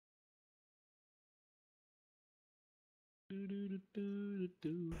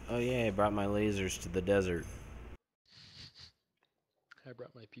Oh yeah, I brought my lasers to the desert. I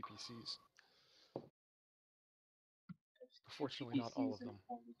brought my PPCs. Fortunately, not all of them.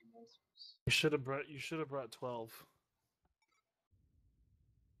 You should have brought 12.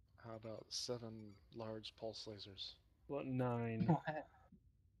 How about 7 large pulse lasers? What, 9?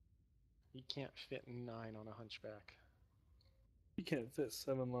 You can't fit 9 on a hunchback. You can't fit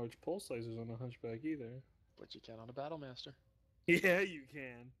 7 large pulse lasers on a hunchback either. But you can on a Battlemaster. Yeah, you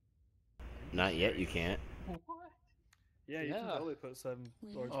can. Not yet, you can't. What? Yeah, you can totally put 7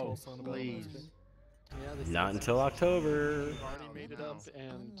 large pulse on a Battlemaster. Yeah, Not until October. They've already made it up,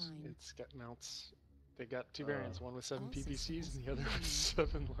 and it's got mounts. They got 2 variants, one with 7 PPCs and the other with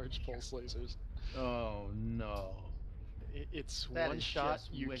 7 large pulse lasers. Oh no. It's That one is shot,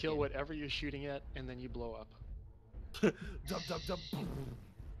 just you wicked. kill whatever you're shooting at, and then you blow up. Dub, dub, dub.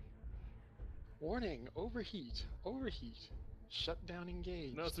 Warning, overheat, overheat. Shut down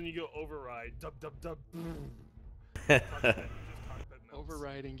engage. No, it's when you go override. Dub, dub, dub.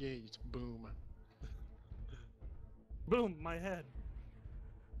 Override engaged. Boom. Boom, my head.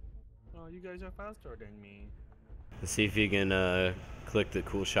 Oh, you guys are faster than me. Let's see if you can click the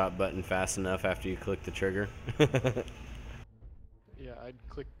cool shot button fast enough after you click the trigger. Yeah, I'd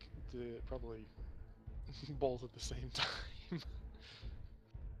click probably both at the same time.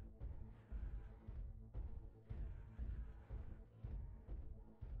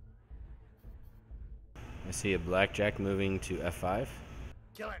 I see a blackjack moving to F5.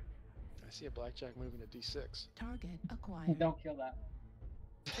 Kill it! I see a blackjack moving to D6. Target acquired. Don't kill that.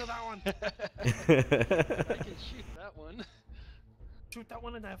 Kill that one! I can shoot that one. Shoot that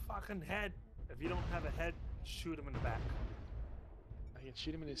one in that fucking head. If you don't have a head, shoot him in the back. I can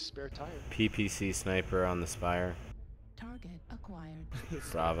shoot him in his spare tire. PPC sniper on the spire. Target acquired.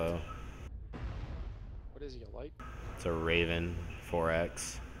 Bravo. What is he, a light? It's a Raven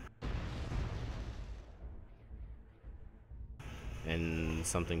 4X. And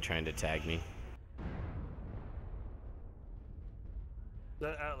something trying to tag me.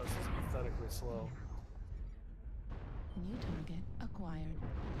 That Atlas is pathetically slow. New target acquired.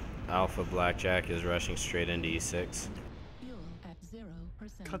 Alpha Blackjack is rushing straight into E6. Fuel at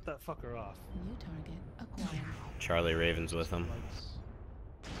 0%. Cut that fucker off. New target acquired. Charlie Raven's with him.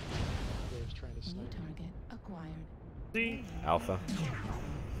 Dave's trying to New snipe. target acquired. See? Alpha. I know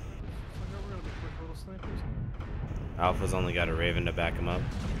we're gonna be quick little snipers. Alpha's only got a Raven to back him up.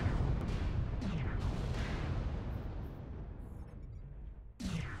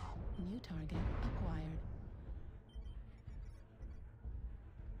 New target acquired.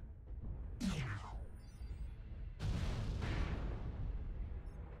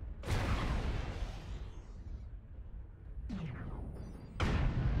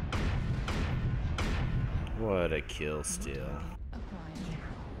 What a kill steal. Acquired.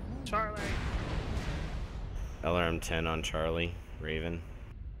 Charlie! LRM 10 on Charlie. Raven.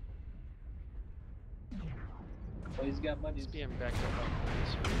 Oh, he's got buddies. He's being backed up by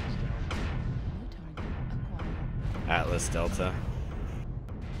police. Or he's down. New target acquired. Atlas Delta.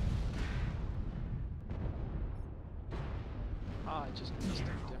 Ah, I just missed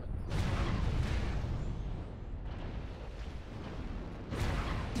him, damn it.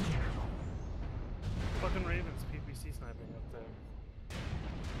 Fucking Ravens PPC sniping up there.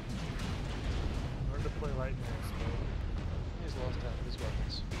 Learn to play light mouse, bro. He's lost half of his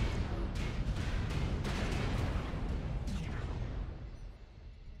weapons.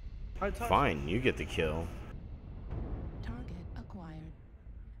 Fine, you get the kill. Target acquired.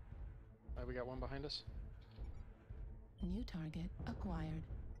 Alright, we got one behind us. New target acquired.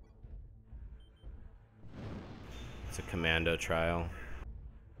 It's a commando trial.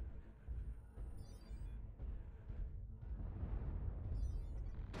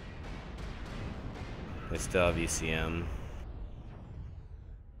 They still have ECM.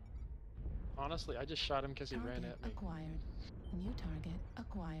 Honestly, I just shot him because he ran at me. Acquired. New target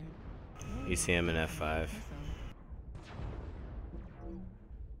acquired. ECM and F5. Missile.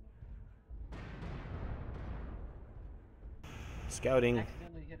 Scouting.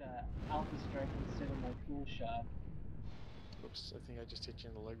 Accidentally hit a alpha strike instead of my cool shot. Oops, I think I just hit you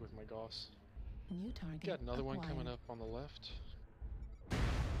in the leg with my Gauss. New target Got another one coming acquired. up on the left.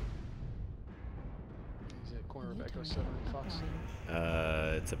 He's at corner of New Echo target 7 and Fox.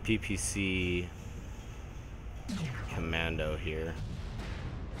 acquired. It's a PPC commando here.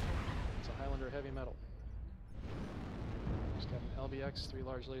 It's a Highlander heavy metal. He's got an LBX, 3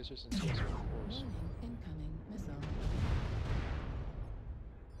 large lasers, and 2 S4 cores. Warning, incoming missile.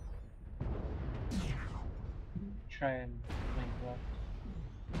 Try and link left.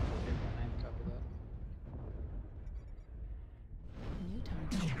 Get behind. Copy that.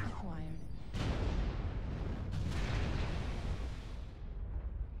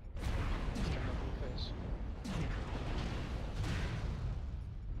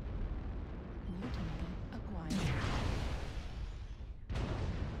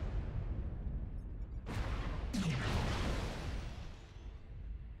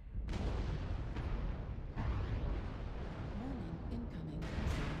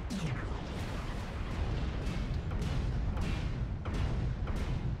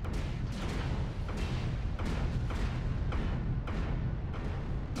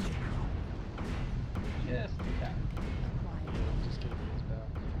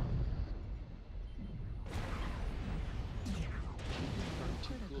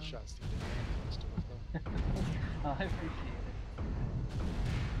 shot, Steve. Close to it, though. Oh, I appreciate it.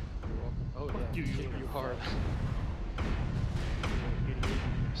 You're welcome. Oh Fuck yeah, you, hit you you little hard.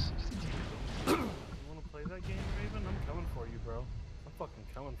 You wanna play that game, Raven? I'm coming for you, bro. I'm fucking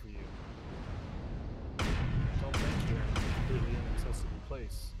coming for you. Don't think you're in a completely inaccessible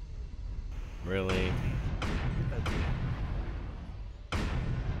place. Really? Get that dude.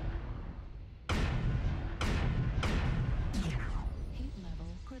 Heat level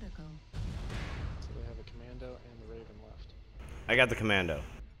critical. So they have a commando and the Raven left. I got the commando.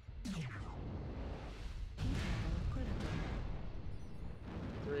 Heat level critical.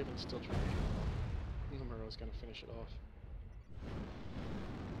 The Raven's still trying to kill him. Numero's gonna finish it off.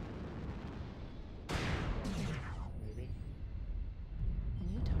 Maybe.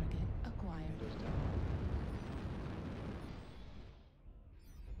 New target acquired. Goes down.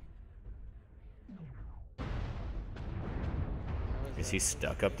 How Is that? he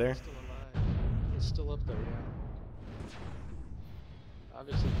stuck up there? He's still alive. He's still up there, yeah.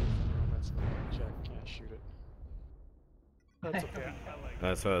 Obviously, the that's in the check. Can't shoot it. That's okay. I like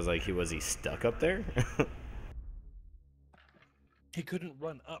That's why I was like, was he stuck up there? He couldn't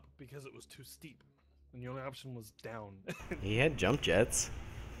run up because it was too steep. And the only option was down. He had jump jets.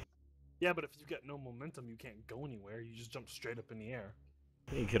 Yeah, but if you've got no momentum, you can't go anywhere. You just jump straight up in the air.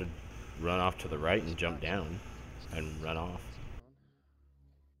 He could have run off to the right and jumped down and run off.